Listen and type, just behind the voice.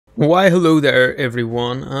Why hello there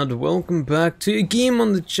everyone, and welcome back to a game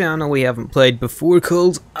on the channel we haven't played before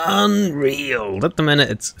called Unreal. At the minute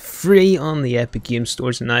it's free on the Epic Games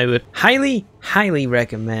Stores, and I would highly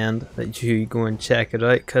recommend that you go and check it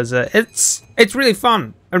out, because it's really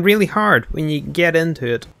fun and really hard when you get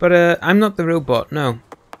into it. But I'm not the robot, no.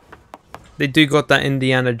 They do got that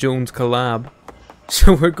Indiana Jones collab.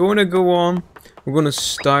 So we're going to go on, we're going to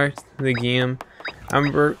start the game,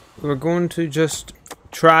 and we're going to just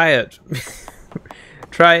try it.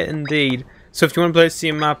 Try it indeed. So if you want to play the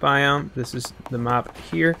same map I am, this is the map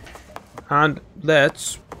here. And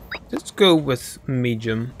let's go with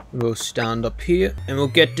medium. We'll stand up here and we'll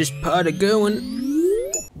get this party going.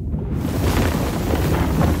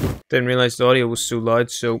 Didn't realize the audio was so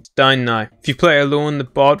loud, so it's down now. If you play alone, the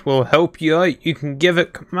bot will help you out. You can give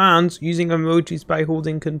it commands using emojis by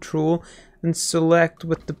holding control and select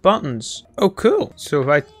with the buttons. Oh cool. So if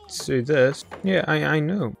I do this, yeah, I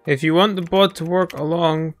know. If you want the bot to work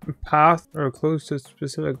along a path or close to a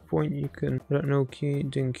specific point, you can, I don't know, Q.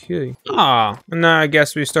 And now I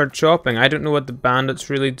guess we start chopping. I don't know what the bandits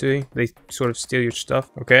really do. They sort of steal your stuff.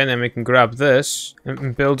 Okay, and then we can grab this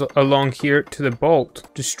and build along here to the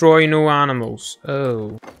bolt. Destroy no animals.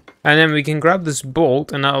 Oh. And then we can grab this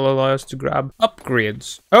bolt, and that'll allow us to grab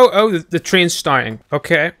upgrades. Oh, the train's starting.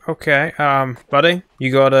 Okay, buddy,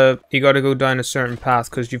 you gotta go down a certain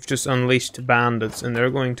path because you've just unleashed bandits, and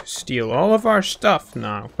they're going to steal all of our stuff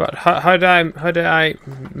now. But how do I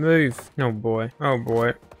move? Oh boy.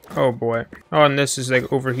 Oh, and this is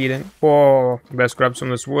like overheating. Whoa, best grab some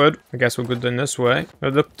of this wood. I guess we'll go down this way. Oh,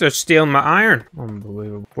 look, they're stealing my iron.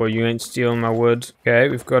 Unbelievable. Boy, you ain't stealing my wood. Okay,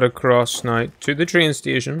 we've got to cross now to the train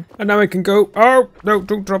station. And now we can go. Oh, no,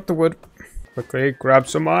 don't drop the wood. Quickly, grab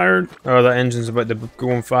some iron. Oh, that engine's about to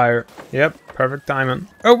go on fire. Yep, perfect timing.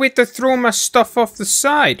 Oh, wait, they're throwing my stuff off the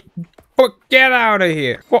side. But get out of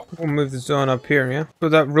here! What? We'll move the zone up here, yeah?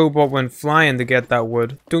 But that robot went flying to get that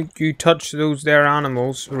wood. Don't you touch those there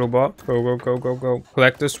animals, robot. Go.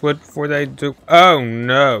 Collect this wood before they do. Oh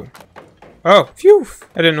no. Oh, phew!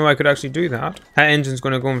 I didn't know I could actually do that. That engine's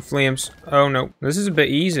gonna go in flames. Oh no. This is a bit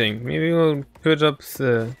easy. Maybe we'll put up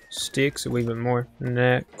the stakes a wee bit more.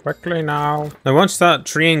 Nah, quickly now. Now once that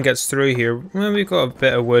train gets through here, well, we've got a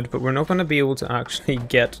bit of wood, but we're not gonna be able to actually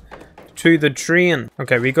get to the train.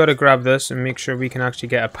 Okay, we gotta grab this and make sure we can actually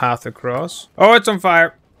get a path across. Oh, it's on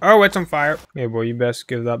fire. Oh, it's on fire. Yeah, boy, you best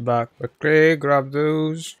give that back. Okay, grab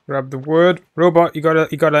those. Grab the wood. Robot, you gotta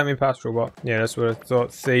let me pass, robot. Yeah, that's what I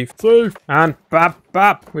thought. Thief. And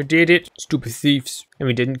bap. We did it. Stupid thieves. And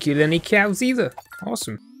we didn't kill any cows either.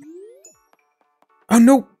 Awesome. Oh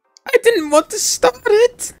no. I didn't want to start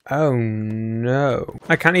it. Oh no.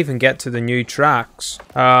 I can't even get to the new tracks.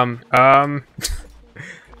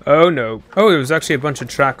 Oh no. Oh, there was actually a bunch of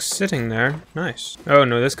tracks sitting there. Nice. Oh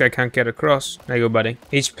no, this guy can't get across. There you go, buddy.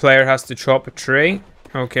 Each player has to chop a tree.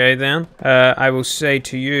 Okay then. I will say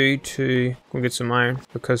to you to go get some iron,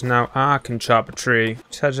 because now I can chop a tree.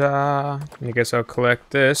 Ta-da! I guess I'll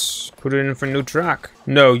collect this. Put it in for a new track.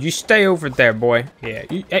 No, you stay over there, boy. Yeah,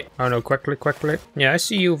 hey. Oh no, quickly. Yeah, I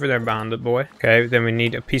see you over there, bandit boy. Okay, then we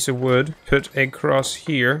need a piece of wood. Put across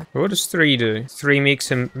here. What does 3 do? 3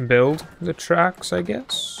 makes him build the tracks, I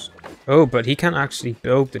guess. Oh, but he can't actually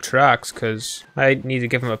build the tracks because I need to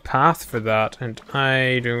give him a path for that, and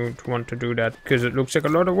I don't want to do that because it looks like a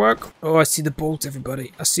lot of work. Oh, I see the bolt,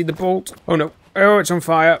 everybody. I see the bolt. Oh no. Oh, it's on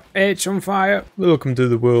fire. It's on fire. Welcome to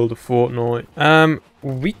the world of Fortnite.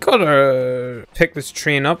 We gotta pick this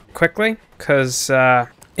train up quickly because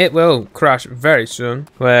it will crash very soon.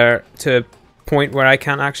 To point where I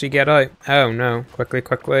can't actually get out. Oh no.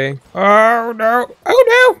 Quickly. Oh no.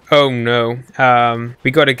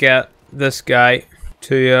 We gotta get this guy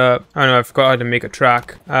to oh no, I forgot how to make a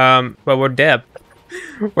track. Well, we're dead.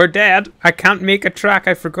 We're dead. I can't make a track.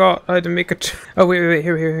 I forgot how to make a oh wait,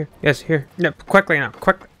 here. Yes, here. No, quickly now.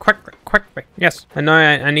 Quickly. Yes. And now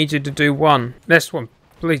I need you to do one. This one.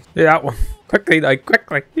 Please do that one. Quickly.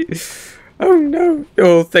 Oh no. The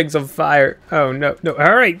whole thing's on fire. Oh no.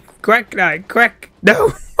 Hurry. Quick. No. Why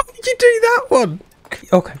did you do that one?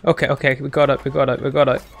 Okay. We got it.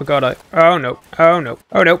 Oh no.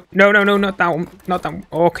 No, not that one.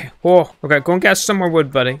 Okay. Oh, okay. Go and get some more wood,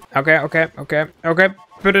 buddy. Okay.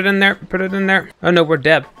 Put it in there. Oh no, we're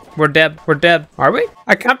dead. Are we?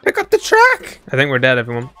 I can't pick up the track. I think we're dead,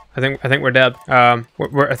 everyone. I think we're dead. I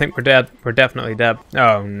think we're dead. We're definitely dead.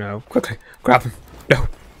 Oh no. Quickly, grab him. No.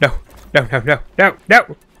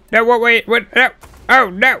 No, wait. No. Oh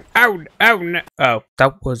no. Oh no. Oh,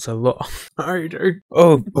 that was a lot harder.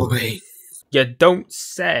 Oh boy. You don't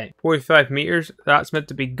say. 45 meters, that's meant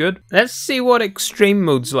to be good. Let's see what extreme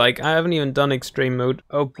mode's like. I haven't even done extreme mode.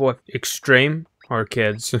 Oh boy, extreme? Or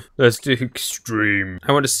kids. Let's do extreme.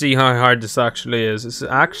 I want to see how hard this actually is. Is it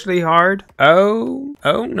actually hard? Oh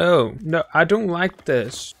no. No, I don't like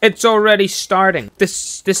this. It's already starting.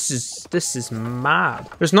 This is mad.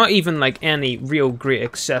 There's not even like any real great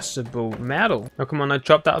accessible metal. Oh, come on, I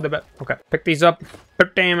chopped that out a bit. Okay, pick these up.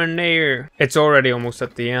 Put them in there. It's already almost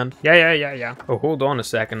at the end. Yeah. Oh, hold on a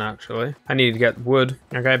second, actually. I need to get wood.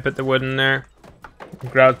 Okay, put the wood in there.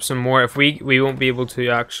 Grab some more. If we won't be able to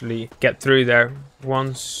actually get through there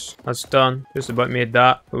once that's done. Just about made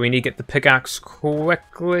that, but we need to get the pickaxe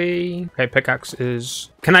quickly. Okay, pickaxe is...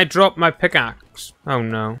 Can I drop my pickaxe? Oh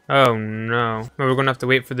no. Oh no. Well, we're gonna have to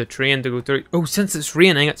wait for the train to go through. Oh, since it's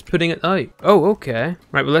raining, it's putting it out. Oh, okay.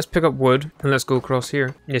 Right, well, let's pick up wood and let's go across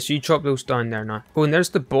here. Yes, you chop those down there now. Oh, and there's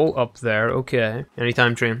the bolt up there. Okay.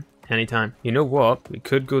 Anytime, train. Anytime. You know what? We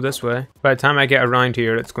could go this way. By the time I get around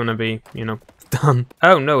here, it's gonna be, you know, done.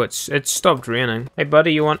 Oh no, it's stopped raining. Hey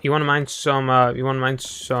buddy, you want to mine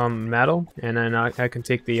some metal, and then I can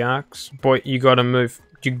take the axe. Boy, you gotta move.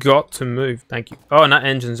 You got to move. Thank you. Oh, and that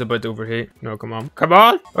engine's about to overheat. No, come on. Come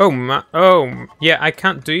on. Oh my. Oh yeah, I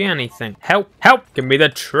can't do anything. Help! Help! Give me the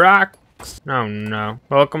track. Oh no.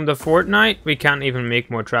 Welcome to Fortnite. We can't even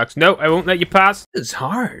make more tracks. No, I won't let you pass. It's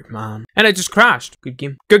hard, man. And it just crashed. Good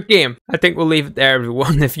game. Good game. I think we'll leave it there,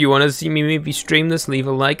 everyone. If you want to see me maybe stream this, leave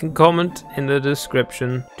a like and comment in the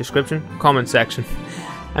description. Comment section.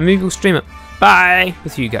 And maybe we'll stream it. Bye.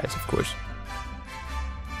 With you guys, of course.